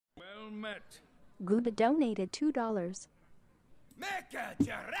Gouda donated $2.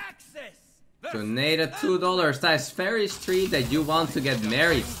 Donated $2. Thijs, very street that you want to get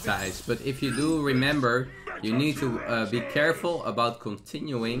married, Thijs. But if you do, remember, you need to be careful about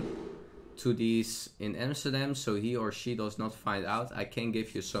continuing to these in Amsterdam so he or she does not find out. I can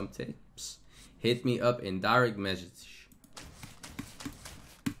give you some tips. Hit me up in direct message.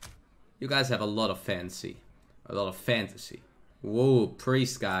 You guys have a lot of fancy. A lot of fantasy. Whoa,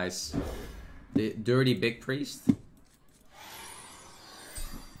 priest, guys. The dirty big priest.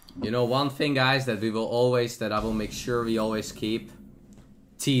 You know one thing, guys, that I will make sure we always keep?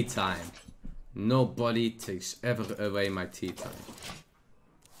 Tea time. Nobody takes ever away my tea time.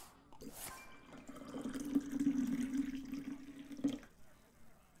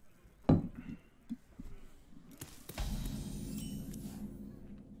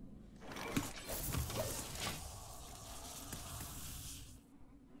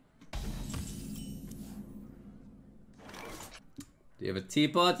 Do you have a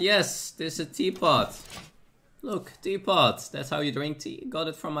teapot? Yes, this is a teapot. Look, teapot. That's how you drink tea. Got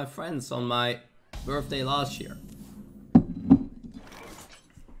it from my friends on my birthday last year. You're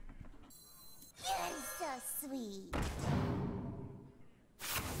so sweet.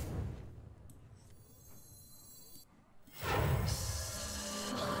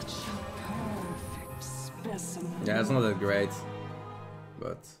 Such a perfect specimen. Yeah, it's not that great.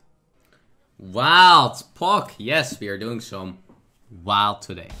 But... Wild! Pock! Yes, we are doing some wild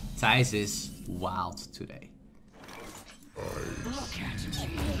today. Thijs is wild today.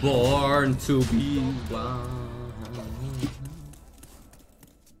 Born to be wild.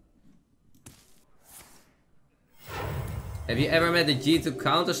 Have you ever met the G2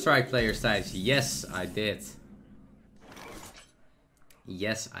 Counter-Strike players, Thijs? Yes, I did.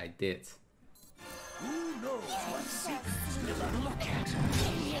 Yes, I did.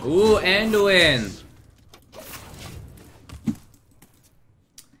 Ooh, Anduin!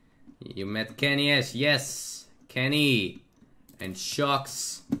 You met Kenny S, yes! Kenny! And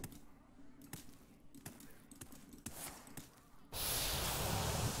Shocks.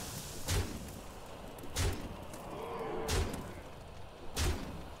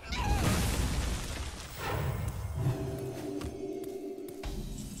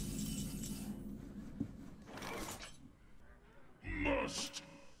 Must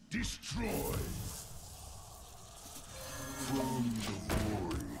destroy. From the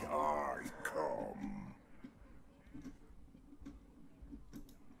void I come.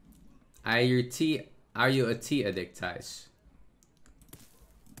 Are you a tea addict, Thijs?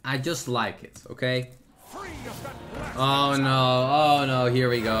 I just like it, okay? Oh no, here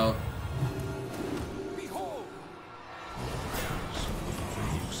we go.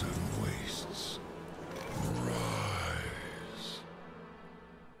 Waves and wastes. Rise.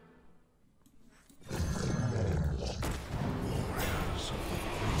 Warriors of the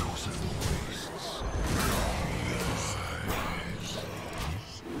waves and wastes.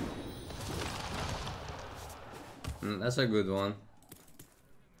 Rise. That's a good one.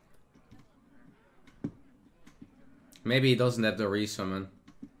 Maybe he doesn't have the resummon.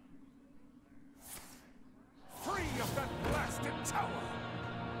 Free of that blasted tower.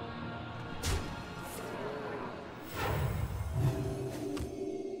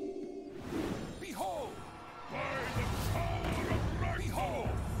 Behold! By the power of Reno! Behold!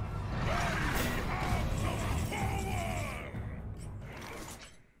 They have the power!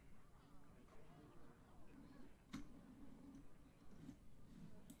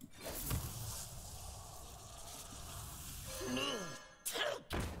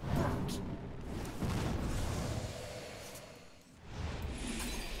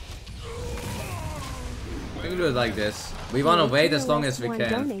 We can do it like this. We want to wait as long as we can.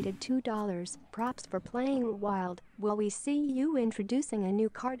 Donated $2. Props for playing wild. Will we see you introducing a new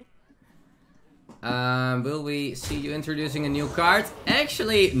card? Will we see you introducing a new card?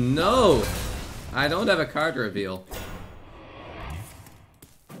 Actually, no! I don't have a card reveal.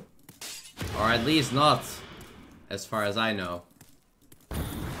 Or at least not, as far as I know.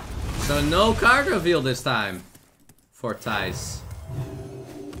 So no card reveal this time for Thijs.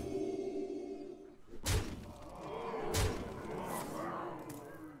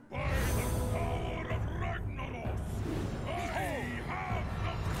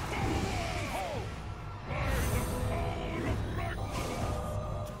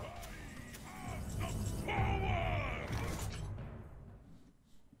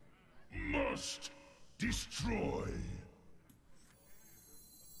 Must destroy.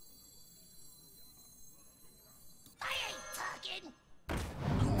 I ain't talking.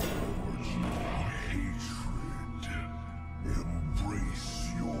 Gorge your hatred. Embrace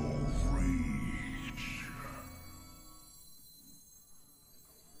your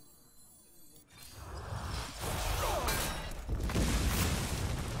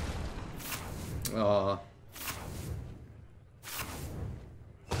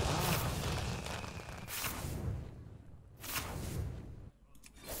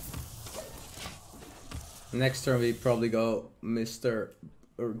Next turn we probably go Mr.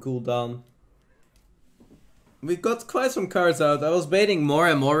 or Gul'dan. We got quite some cards out. I was baiting more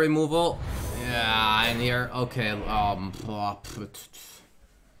and more removal. Yeah, and here, okay, By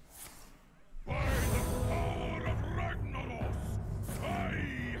the power of Ragnaros, I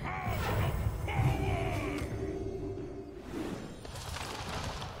have the power!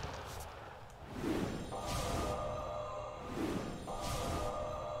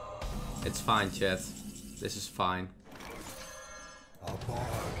 It's fine, chat. This is fine. A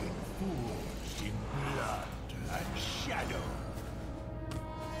bargain forged in blood and shadow.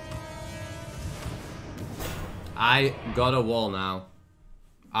 I got a wall now.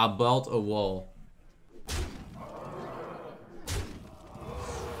 I built a wall.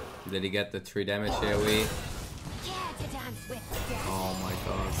 Did he get the 3 damage here? Oh my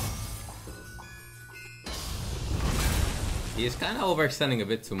god. He is kind of overextending a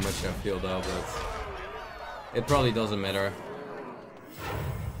bit too much, I feel though, but it probably doesn't matter.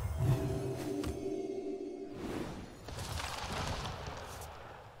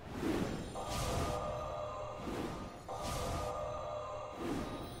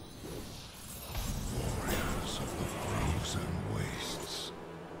 Warriors of the frozen wastes,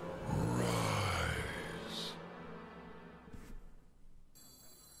 rise.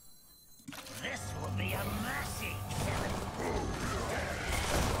 This will be a massive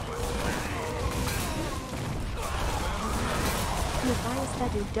Matthias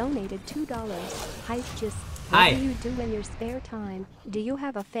said you donated $2. Heist just, Hi. what do you do in your spare time? Do you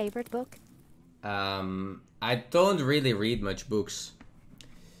have a favorite book? I don't really read much books.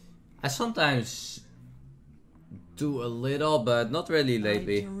 I sometimes do a little, but not really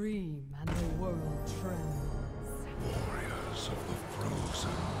lately. I dream and the world trembles. Warriors of the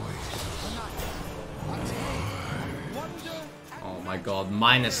frozen wastes. Oh my god,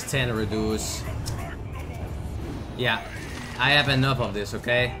 minus 10 reduce. Yeah, I have enough of this,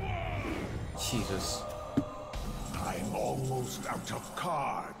 okay? Jesus. I'm almost out of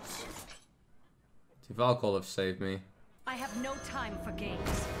cards. Tivalkol have saved me. I have no time for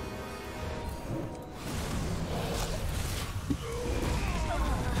games.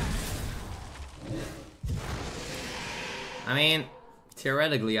 I mean,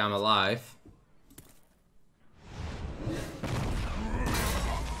 theoretically I'm alive.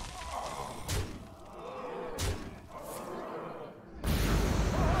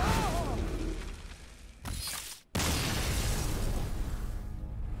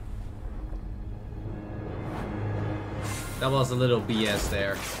 That was a little BS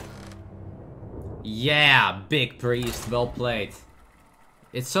there. Yeah, big priest, well played.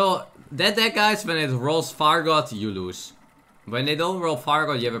 It's so... That deck, guys, when it rolls Fargod, you lose. When they don't roll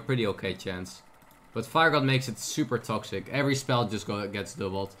Fargod, you have a pretty okay chance. But Fargod makes it super toxic. Every spell just gets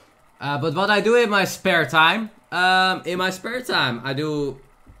doubled. But what I do in my spare time... I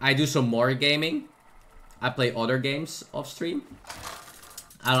do some more gaming. I play other games off stream.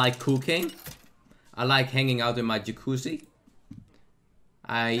 I like cooking. I like hanging out in my jacuzzi.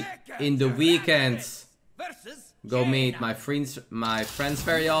 In the weekend, go meet my friends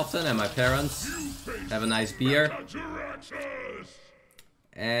very often, and my parents. Have a nice beer.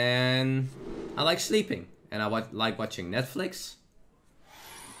 And I like sleeping. And I like watching Netflix.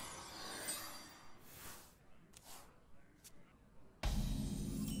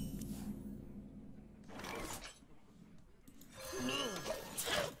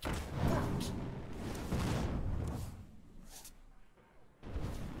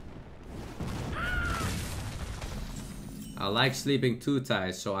 I like sleeping too,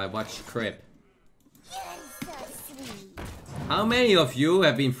 Thijs, so I watch Crip. You're so sweet. How many of you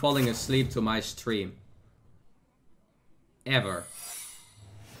have been falling asleep to my stream? Ever?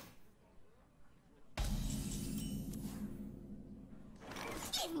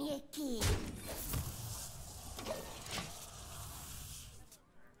 Give me a key.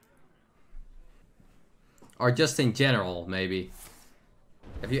 Or just in general, maybe.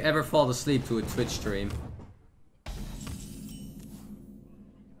 Have you ever fallen asleep to a Twitch stream?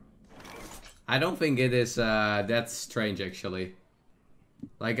 I don't think it is that strange, actually.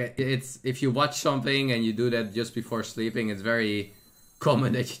 Like, it's if you watch something and you do that just before sleeping, it's very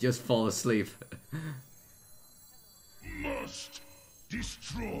common that you just fall asleep. Must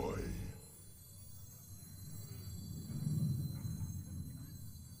destroy.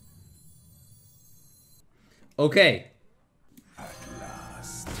 Okay. I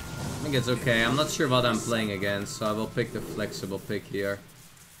think it's okay. I'm not sure what I'm playing against, so I will pick the flexible pick here.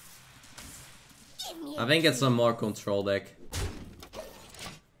 Give me I think it's a more control deck.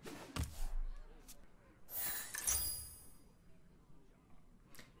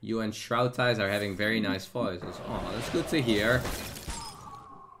 You and Shroud Thijs are having very nice voices. Oh, that's good to hear.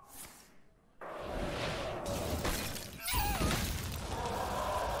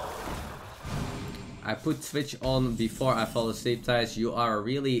 I put Twitch on before I fall asleep, Thijs. You are a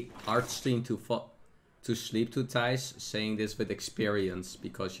really hard stream to sleep to, Thijs. Saying this with experience,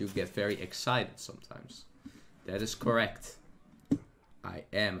 because you get very excited sometimes. That is correct. I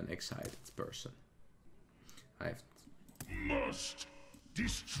am an excited person. Must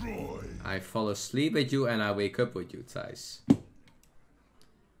destroy. I fall asleep with you and I wake up with you, Thijs.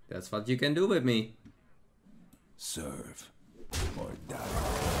 That's what you can do with me. Serve or die.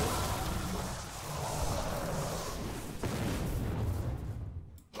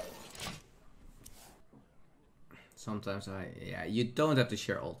 Sometimes yeah, you don't have to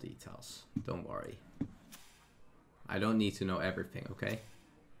share all details. Don't worry. I don't need to know everything, okay?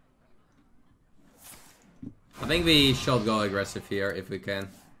 I think we should go aggressive here if we can.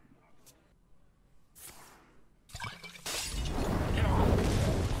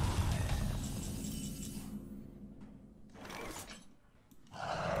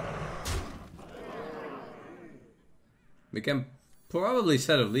 We can probably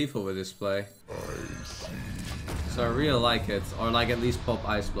set up lethal with this play. So I really like it. Or like at least pop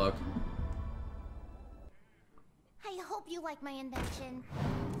ice block. I hope you like my invention.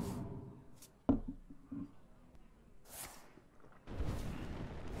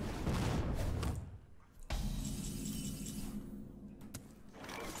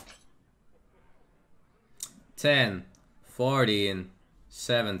 10, 14,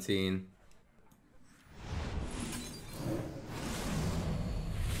 17.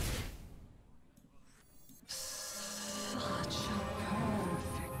 Such a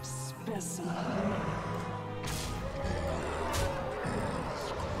perfect specimen.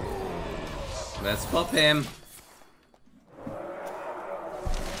 Let's pop him.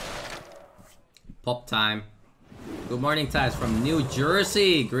 Pop time. Good morning, Thijs from New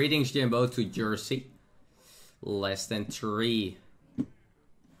Jersey. Greetings, Jimbo, to Jersey. Less than 3.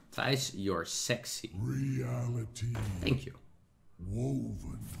 Thijs, you're sexy. Reality Thank you.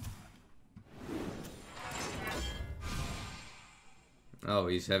 woven. Oh,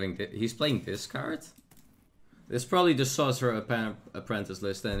 he's playing this card? This is probably the Sorcerer Apprentice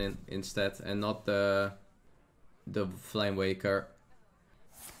list then instead, and not the Flame Waker.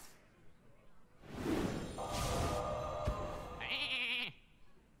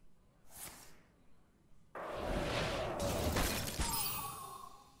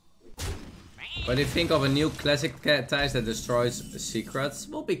 But if you think of a new classic Thijs that destroys secrets,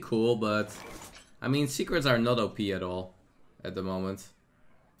 will be cool, but I mean secrets are not OP at all at the moment.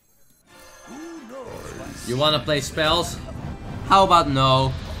 You wanna play spells? How about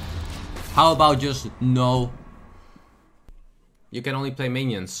no? How about just no? You can only play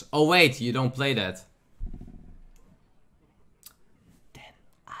minions. Oh wait, you don't play that. Then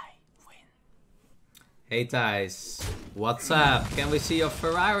I win. Hey Thijs, what's up? Can we see your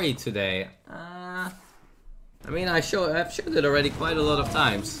Ferrari today? I mean, I've showed it already quite a lot of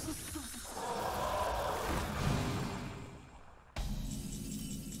times.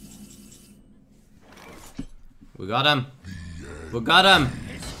 We got him. We got him.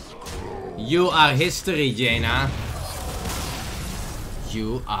 You are history, Jaina.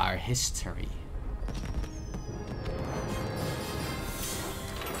 You are history.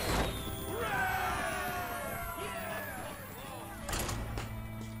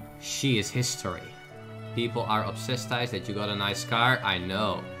 She is history. People are obsessed, Thijs, that you got a nice car. I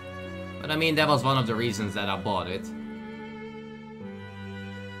know. But I mean, that was one of the reasons that I bought it.